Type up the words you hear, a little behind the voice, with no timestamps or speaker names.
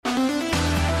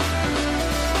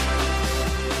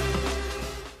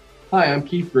Hi, I'm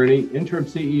Keith Rooney, Interim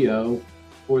CEO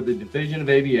for the Division of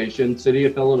Aviation, City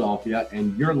of Philadelphia,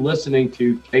 and you're listening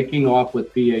to Taking Off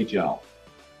with PHL.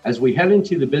 As we head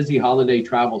into the busy holiday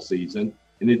travel season,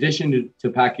 in addition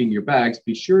to packing your bags,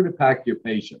 be sure to pack your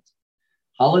patience.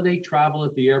 Holiday travel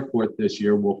at the airport this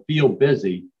year will feel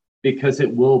busy because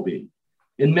it will be.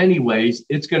 In many ways,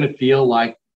 it's going to feel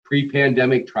like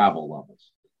pre-pandemic travel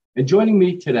levels. And joining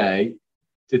me today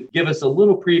to give us a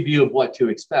little preview of what to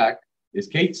expect is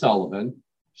Kate Sullivan.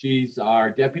 She's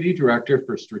our Deputy Director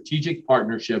for Strategic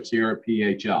Partnerships here at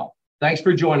PHL. Thanks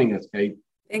for joining us, Kate.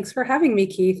 Thanks for having me,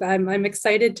 Keith. I'm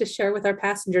excited to share with our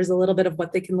passengers a little bit of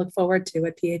what they can look forward to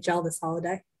at PHL this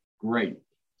holiday. Great.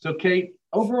 So, Kate,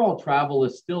 overall travel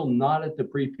is still not at the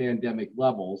pre-pandemic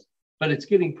levels, but it's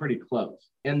getting pretty close.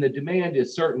 And the demand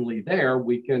is certainly there.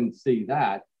 We can see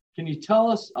that. Can you tell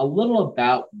us a little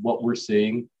about what we're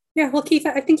seeing? Yeah, well, Keith,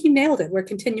 I think you nailed it. We're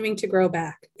continuing to grow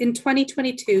back. In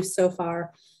 2022 so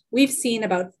far, we've seen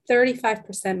about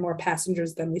 35% more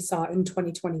passengers than we saw in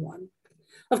 2021.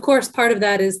 Of course, part of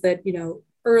that is that,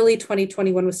 early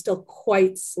 2021 was still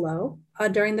quite slow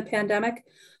during the pandemic.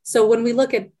 So when we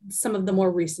look at some of the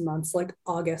more recent months, like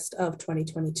August of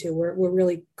 2022, we're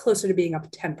really closer to being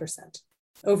up 10%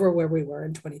 over where we were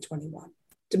in 2021.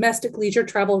 Domestic leisure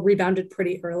travel rebounded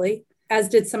pretty early, as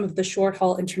did some of the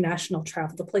short-haul international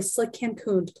travel to places like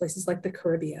Cancun, to places like the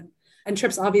Caribbean, and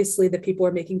trips, obviously, that people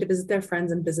are making to visit their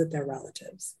friends and visit their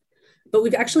relatives. But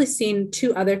we've actually seen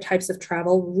two other types of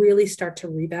travel really start to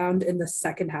rebound in the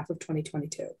second half of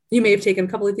 2022. You may have taken a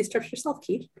couple of these trips yourself,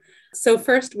 Keith. So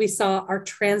first, we saw our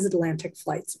transatlantic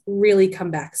flights really come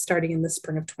back starting in the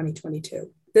spring of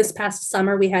 2022. This past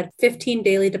summer, we had 15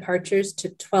 daily departures to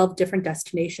 12 different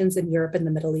destinations in Europe and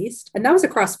the Middle East, and that was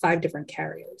across 5 different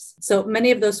carriers. So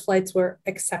many of those flights were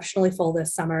exceptionally full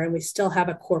this summer, and we still have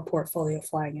a core portfolio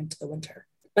flying into the winter.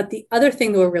 But the other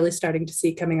thing that we're really starting to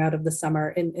see coming out of the summer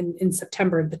in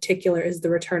September in particular is the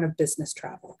return of business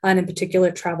travel, and in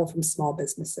particular travel from small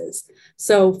businesses.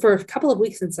 So for a couple of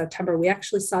weeks in September, we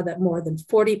actually saw that more than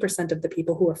 40% of the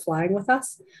people who were flying with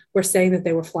us were saying that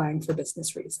they were flying for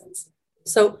business reasons.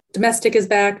 So domestic is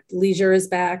back, leisure is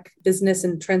back, business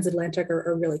and transatlantic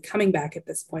are really coming back at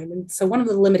this point. And so one of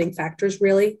the limiting factors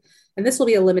really, and this will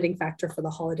be a limiting factor for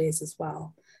the holidays as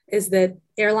well, is that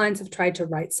airlines have tried to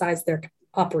right-size their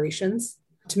operations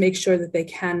to make sure that they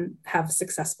can have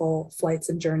successful flights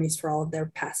and journeys for all of their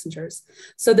passengers.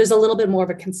 So there's a little bit more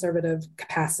of a conservative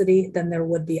capacity than there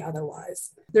would be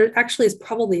otherwise. There actually is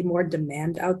probably more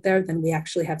demand out there than we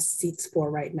actually have seats for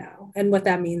right now. And what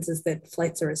that means is that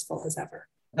flights are as full as ever.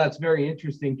 That's very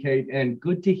interesting, Kate, and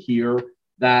good to hear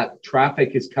that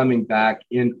traffic is coming back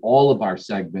in all of our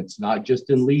segments, not just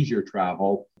in leisure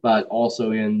travel, but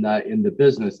also in the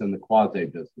business and the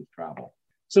quasi-business travel.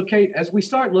 So, Kate, as we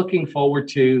start looking forward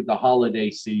to the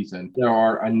holiday season, there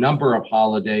are a number of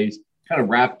holidays kind of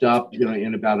wrapped up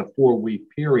in about a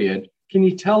 4-week period. Can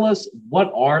you tell us what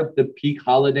are the peak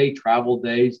holiday travel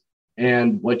days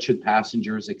and what should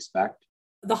passengers expect?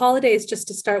 The holidays, just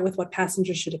to start with what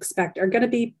passengers should expect, are going to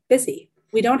be busy.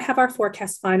 We don't have our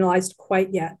forecast finalized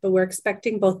quite yet, but we're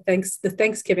expecting both the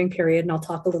Thanksgiving period, and I'll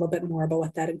talk a little bit more about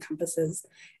what that encompasses,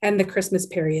 and the Christmas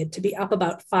period to be up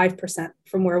about 5%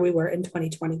 from where we were in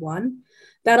 2021.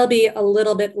 That'll be a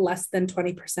little bit less than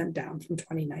 20% down from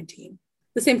 2019.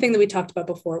 The same thing that we talked about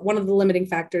before. One of the limiting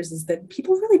factors is that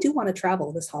people really do want to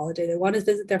travel this holiday. They want to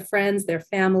visit their friends, their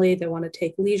family, they want to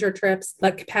take leisure trips,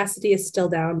 but capacity is still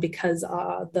down because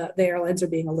the airlines are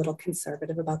being a little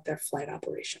conservative about their flight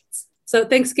operations. So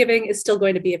Thanksgiving is still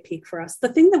going to be a peak for us.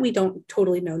 The thing that we don't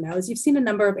totally know now is you've seen a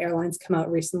number of airlines come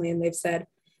out recently and they've said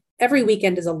every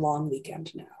weekend is a long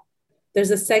weekend now.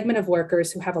 There's a segment of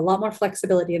workers who have a lot more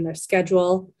flexibility in their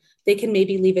schedule. They can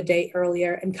maybe leave a day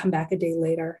earlier and come back a day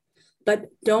later, but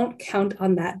don't count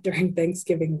on that during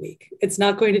Thanksgiving week. It's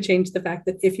not going to change the fact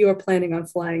that if you are planning on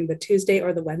flying the Tuesday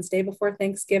or the Wednesday before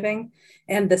Thanksgiving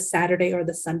and the Saturday or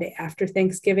the Sunday after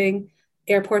Thanksgiving,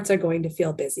 airports are going to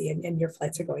feel busy and your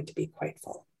flights are going to be quite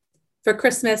full. For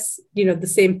Christmas, the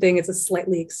same thing. It's a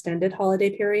slightly extended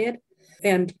holiday period.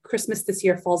 And Christmas this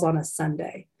year falls on a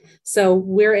Sunday. So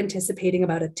we're anticipating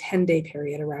about a 10-day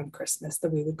period around Christmas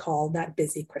that we would call that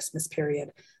busy Christmas period,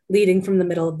 leading from the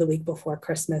middle of the week before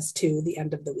Christmas to the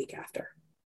end of the week after.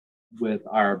 With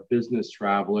our business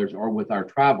travelers or with our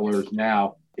travelers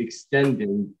now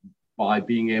extending by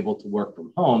being able to work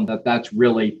from home, that's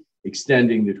really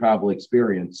extending the travel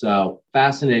experience. So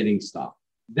fascinating stuff.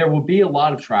 There will be a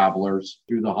lot of travelers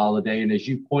through the holiday. And as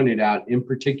you pointed out, in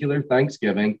particular,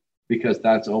 Thanksgiving, because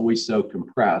that's always so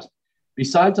compressed.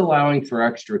 Besides allowing for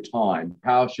extra time,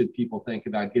 how should people think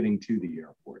about getting to the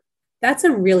airport? That's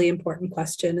a really important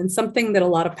question and something that a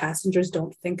lot of passengers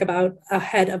don't think about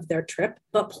ahead of their trip.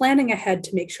 But planning ahead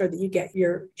to make sure that you get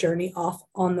your journey off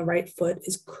on the right foot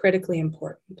is critically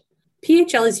important.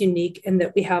 PHL is unique in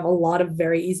that we have a lot of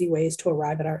very easy ways to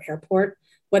arrive at our airport,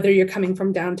 whether you're coming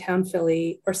from downtown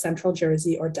Philly or central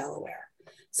Jersey or Delaware.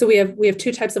 So we have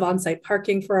two types of on-site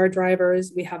parking for our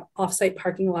drivers. We have off-site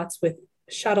parking lots with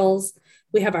shuttles.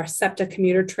 We have our SEPTA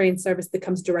commuter train service that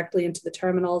comes directly into the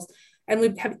terminals. And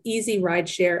we have easy ride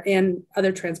share and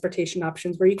other transportation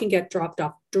options where you can get dropped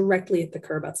off directly at the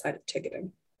curb outside of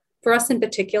ticketing. For us in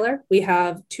particular, we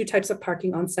have two types of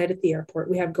parking on site at the airport.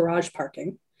 We have garage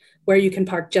parking, where you can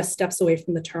park just steps away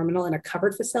from the terminal in a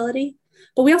covered facility.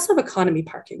 But we also have economy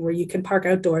parking, where you can park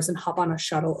outdoors and hop on a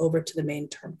shuttle over to the main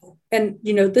terminal. And,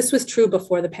 this was true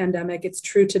before the pandemic. It's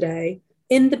true today.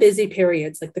 In the busy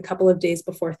periods, like the couple of days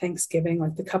before Thanksgiving,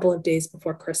 like the couple of days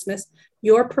before Christmas,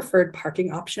 your preferred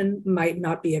parking option might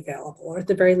not be available, or at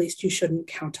the very least, you shouldn't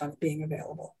count on it being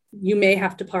available. You may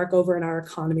have to park over in our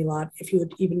economy lot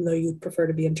even though you'd prefer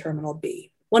to be in Terminal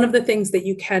B. One of the things that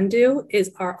you can do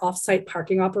is our offsite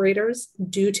parking operators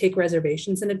do take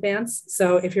reservations in advance.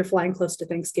 So if you're flying close to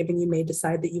Thanksgiving, you may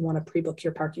decide that you want to pre-book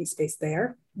your parking space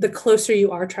there. The closer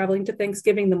you are traveling to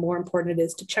Thanksgiving, the more important it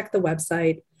is to check the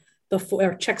website,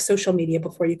 or check social media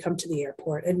before you come to the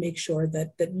airport and make sure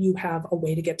that you have a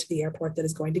way to get to the airport that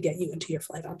is going to get you into your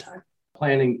flight on time.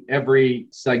 Planning every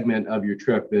segment of your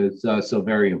trip is so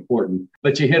very important,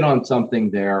 but you hit on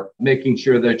something there, making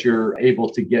sure that you're able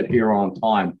to get here on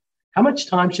time. How much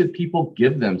time should people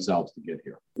give themselves to get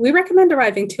here? We recommend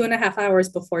arriving 2.5 hours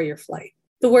before your flight.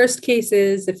 The worst case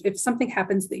is if something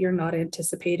happens that you're not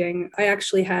anticipating. I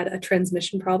actually had a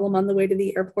transmission problem on the way to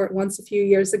the airport once a few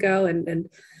years ago, and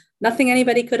nothing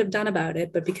anybody could have done about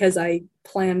it, but because I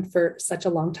planned for such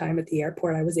a long time at the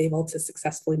airport, I was able to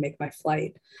successfully make my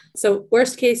flight. So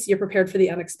worst case, you're prepared for the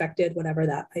unexpected, whatever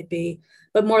that might be,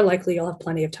 but more likely you'll have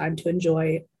plenty of time to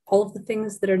enjoy all of the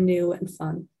things that are new and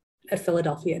fun at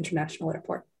Philadelphia International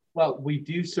Airport. Well, we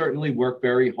do certainly work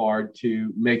very hard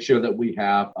to make sure that we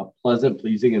have a pleasant,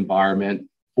 pleasing environment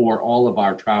for all of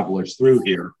our travelers through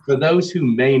here. For those who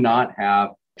may not have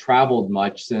traveled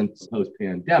much since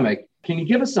post-pandemic, can you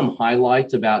give us some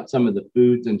highlights about some of the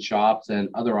foods and shops and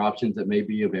other options that may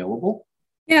be available?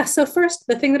 Yeah, so first,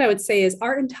 the thing that I would say is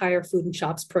our entire food and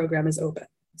shops program is open.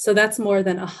 So that's more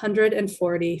than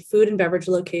 140 food and beverage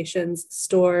locations,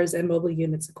 stores, and mobile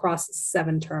units across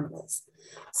 7 terminals.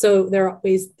 So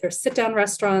there's sit-down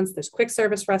restaurants, there's quick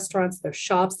service restaurants, there's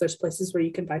shops, there's places where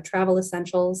you can buy travel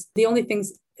essentials. The only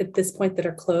things at this point that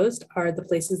are closed are the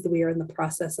places that we are in the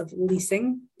process of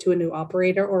leasing to a new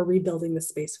operator or rebuilding the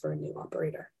space for a new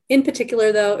operator. In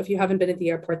particular, though, if you haven't been at the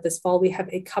airport this fall, we have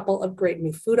a couple of great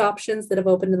new food options that have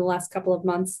opened in the last couple of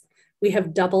months. We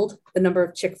have doubled the number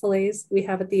of Chick-fil-A's we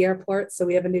have at the airport. So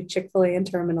we have a new Chick-fil-A in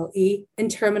Terminal E. In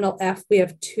Terminal F, we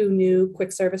have 2 new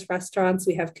quick service restaurants.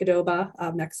 We have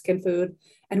Qdoba, Mexican food,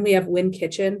 and we have Win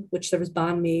Kitchen, which serves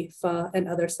banh mi, pho, and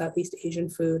other Southeast Asian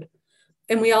food.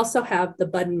 And we also have the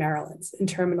Bud & Maryland's in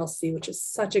Terminal C, which is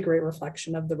such a great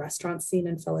reflection of the restaurant scene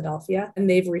in Philadelphia. And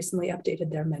they've recently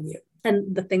updated their menu.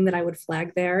 And the thing that I would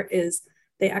flag there is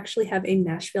they actually have a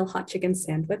Nashville hot chicken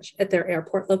sandwich at their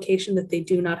airport location that they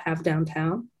do not have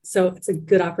downtown. So it's a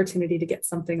good opportunity to get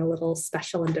something a little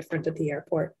special and different at the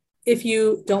airport. If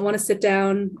you don't want to sit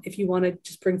down, if you want to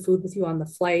just bring food with you on the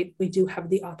flight, we do have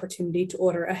the opportunity to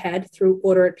order ahead through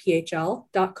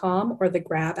order@phl.com or the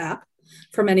Grab app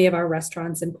for many of our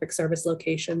restaurants and quick service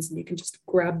locations. And you can just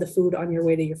grab the food on your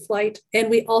way to your flight. And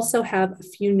we also have a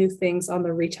few new things on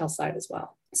the retail side as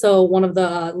well. So one of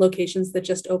the locations that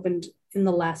just opened in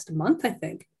the last month, I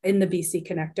think, in the BC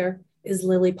Connector is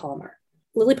Lily Palmer.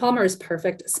 Lily Palmer is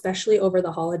perfect, especially over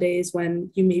the holidays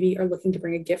when you maybe are looking to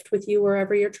bring a gift with you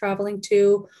wherever you're traveling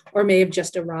to, or may have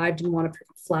just arrived and want to pick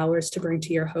flowers to bring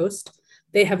to your host.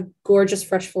 They have gorgeous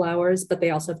fresh flowers, but they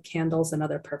also have candles and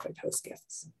other perfect host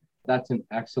gifts. That's an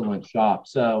excellent shop.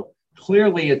 So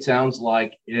clearly it sounds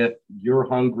like if you're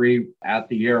hungry at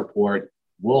the airport,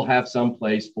 we'll have some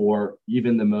place for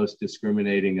even the most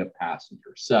discriminating of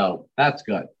passengers. So that's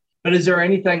good. But is there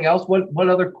anything else? What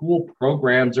other cool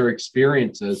programs or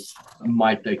experiences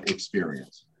might they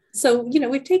experience? So,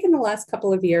 we've taken the last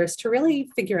couple of years to really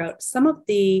figure out some of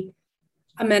the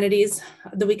amenities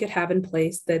that we could have in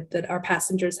place that our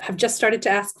passengers have just started to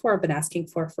ask for, been asking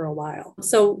for a while.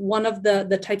 So one of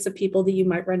the types of people that you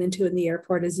might run into in the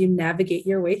airport as you navigate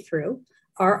your way through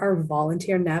are our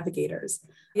volunteer navigators.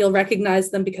 You'll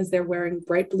recognize them because they're wearing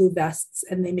bright blue vests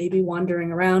and they may be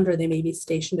wandering around or they may be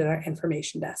stationed at our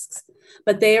information desks.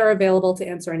 But they are available to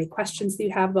answer any questions that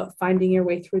you have about finding your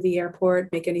way through the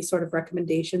airport, make any sort of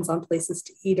recommendations on places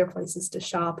to eat or places to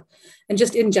shop, and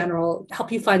just in general,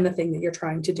 help you find the thing that you're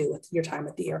trying to do with your time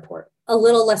at the airport. A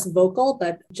little less vocal,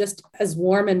 but just as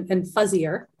warm and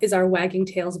fuzzier is our Wagging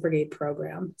Tails Brigade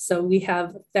program. So we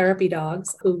have therapy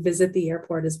dogs who visit the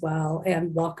airport as well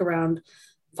and walk around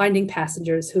finding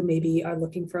passengers who maybe are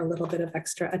looking for a little bit of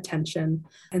extra attention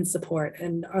and support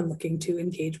and are looking to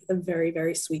engage with a very,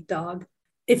 very sweet dog.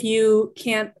 If you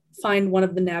can't find one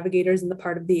of the navigators in the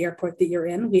part of the airport that you're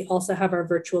in, we also have our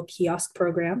virtual kiosk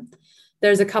program.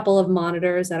 There's a couple of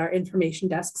monitors at our information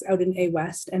desks out in A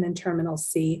West and in Terminal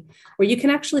C, where you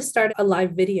can actually start a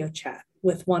live video chat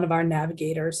with one of our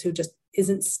navigators who just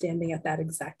isn't standing at that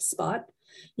exact spot.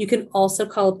 You can also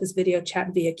call up this video chat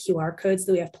via QR codes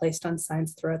that we have placed on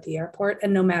signs throughout the airport.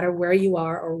 And no matter where you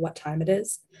are or what time it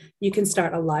is, you can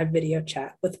start a live video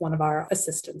chat with one of our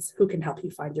assistants who can help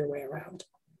you find your way around.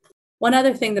 One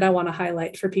other thing that I want to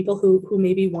highlight for people who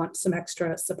maybe want some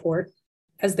extra support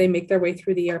as they make their way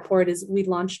through the airport is we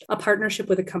launched a partnership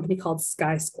with a company called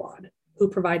Sky Squad, who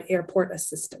provide airport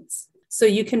assistance. So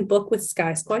you can book with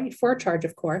Sky Squad for a charge,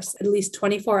 of course, at least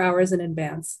 24 hours in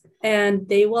advance. And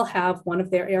they will have one of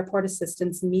their airport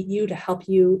assistants meet you to help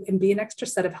you and be an extra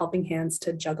set of helping hands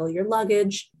to juggle your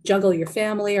luggage, juggle your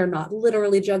family, or not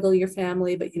literally juggle your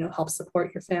family, but, help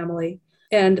support your family.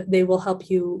 And they will help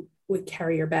you with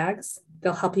carrier bags.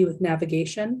 They'll help you with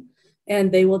navigation.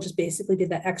 And they will just basically be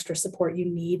that extra support you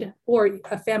need or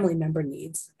a family member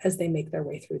needs as they make their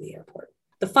way through the airport.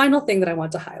 The final thing that I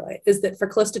want to highlight is that for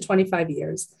close to 25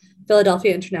 years,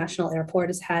 Philadelphia International Airport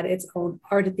has had its own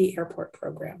Art at the Airport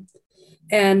program.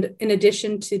 And in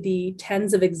addition to the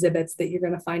tens of exhibits that you're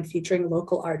going to find featuring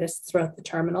local artists throughout the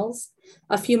terminals,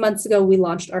 a few months ago, we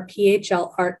launched our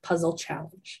PHL Art Puzzle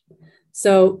Challenge.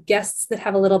 So guests that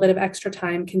have a little bit of extra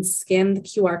time can scan the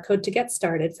QR code to get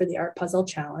started for the Art Puzzle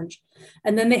Challenge.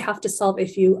 And then they have to solve a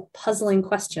few puzzling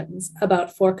questions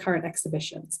about 4 current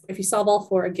exhibitions. If you solve all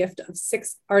 4, a gift of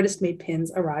 6 artist-made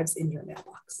pins arrives in your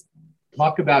mailbox.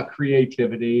 Talk about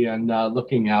creativity and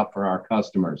looking out for our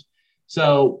customers.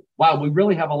 So, wow, we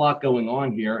really have a lot going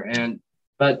on here.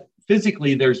 But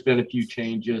physically, there's been a few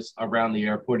changes around the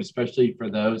airport, especially for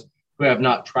those who have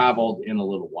not traveled in a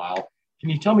little while. Can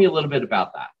you tell me a little bit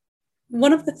about that?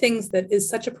 One of the things that is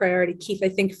such a priority, Keith, I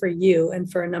think for you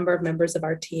and for a number of members of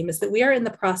our team is that we are in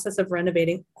the process of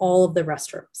renovating all of the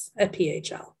restrooms at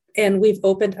PHL. And we've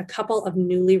opened a couple of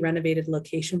newly renovated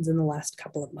locations in the last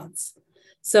couple of months.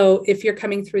 So if you're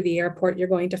coming through the airport, you're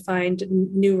going to find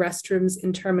new restrooms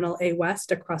in Terminal A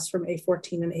West across from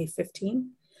A14 and A15.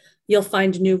 You'll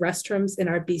find new restrooms in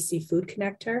our BC Food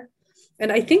Connector.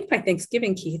 And I think by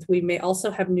Thanksgiving, Keith, we may also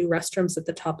have new restrooms at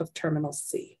the top of Terminal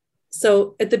C.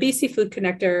 So at the BC Food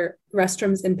Connector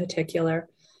restrooms in particular,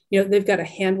 they've got a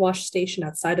hand wash station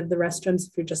outside of the restrooms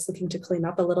if you're just looking to clean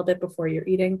up a little bit before you're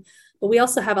eating. But we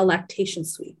also have a lactation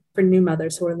suite for new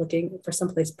mothers who are looking for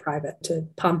someplace private to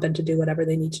pump and to do whatever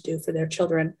they need to do for their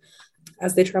children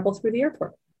as they travel through the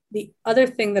airport. The other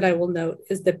thing that I will note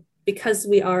is that because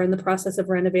we are in the process of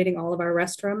renovating all of our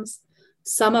restrooms,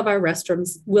 some of our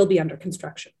restrooms will be under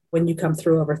construction when you come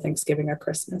through over Thanksgiving or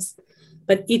Christmas.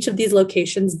 But each of these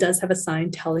locations does have a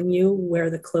sign telling you where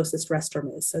the closest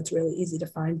restroom is. So it's really easy to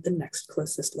find the next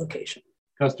closest location.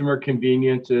 Customer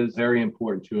convenience is very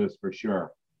important to us for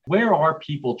sure. Where are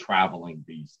people traveling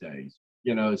these days?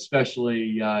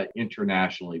 Especially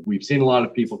internationally. We've seen a lot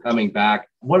of people coming back.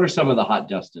 What are some of the hot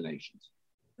destinations?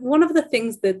 One of the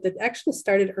things that actually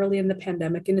started early in the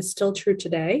pandemic and is still true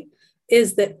today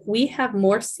is that we have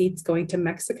more seats going to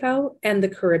Mexico and the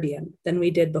Caribbean than we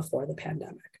did before the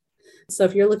pandemic. So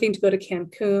if you're looking to go to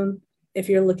Cancun, if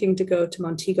you're looking to go to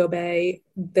Montego Bay,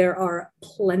 there are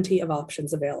plenty of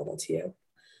options available to you.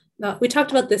 Now, we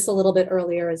talked about this a little bit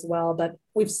earlier as well, but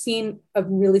we've seen a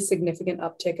really significant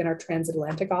uptick in our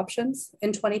transatlantic options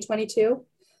in 2022.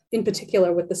 In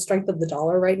particular, with the strength of the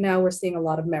dollar right now, we're seeing a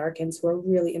lot of Americans who are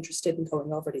really interested in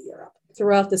going over to Europe.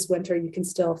 Throughout this winter, you can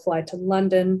still fly to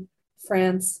London,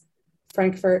 France,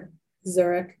 Frankfurt,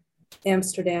 Zurich,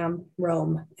 Amsterdam,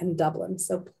 Rome, and Dublin.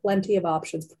 So plenty of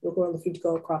options for people who are looking to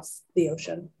go across the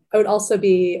ocean. I would also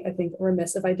be, I think,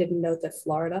 remiss if I didn't note that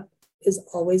Florida is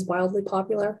always wildly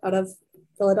popular out of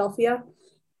Philadelphia.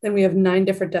 And we have 9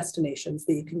 different destinations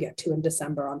that you can get to in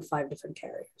December on 5 different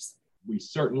carriers. We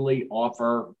certainly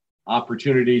offer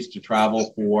opportunities to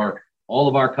travel for all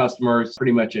of our customers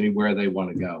pretty much anywhere they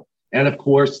want to go. And of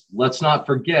course, let's not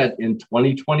forget in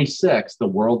 2026, the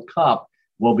World Cup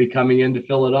will be coming into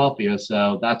Philadelphia.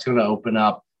 So that's going to open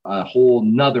up a whole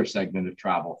nother segment of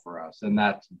travel for us. And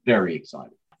that's very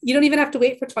exciting. You don't even have to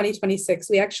wait for 2026.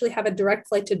 We actually have a direct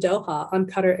flight to Doha on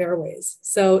Qatar Airways.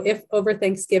 So if over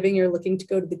Thanksgiving you're looking to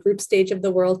go to the group stage of the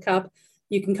World Cup,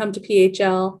 you can come to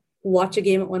PHL, watch a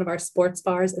game at one of our sports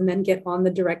bars, and then get on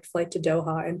the direct flight to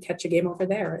Doha and catch a game over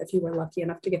there if you were lucky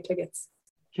enough to get tickets.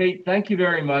 Kate, thank you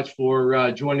very much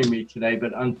for joining me today,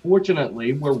 but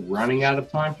unfortunately, we're running out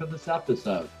of time for this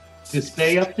episode. To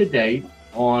stay up to date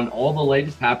on all the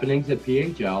latest happenings at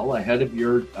PHL ahead of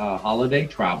your holiday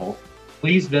travel,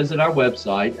 please visit our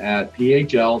website at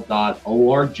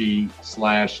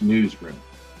phl.org/newsroom.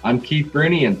 I'm Keith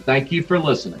Bruni, and thank you for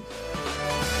listening.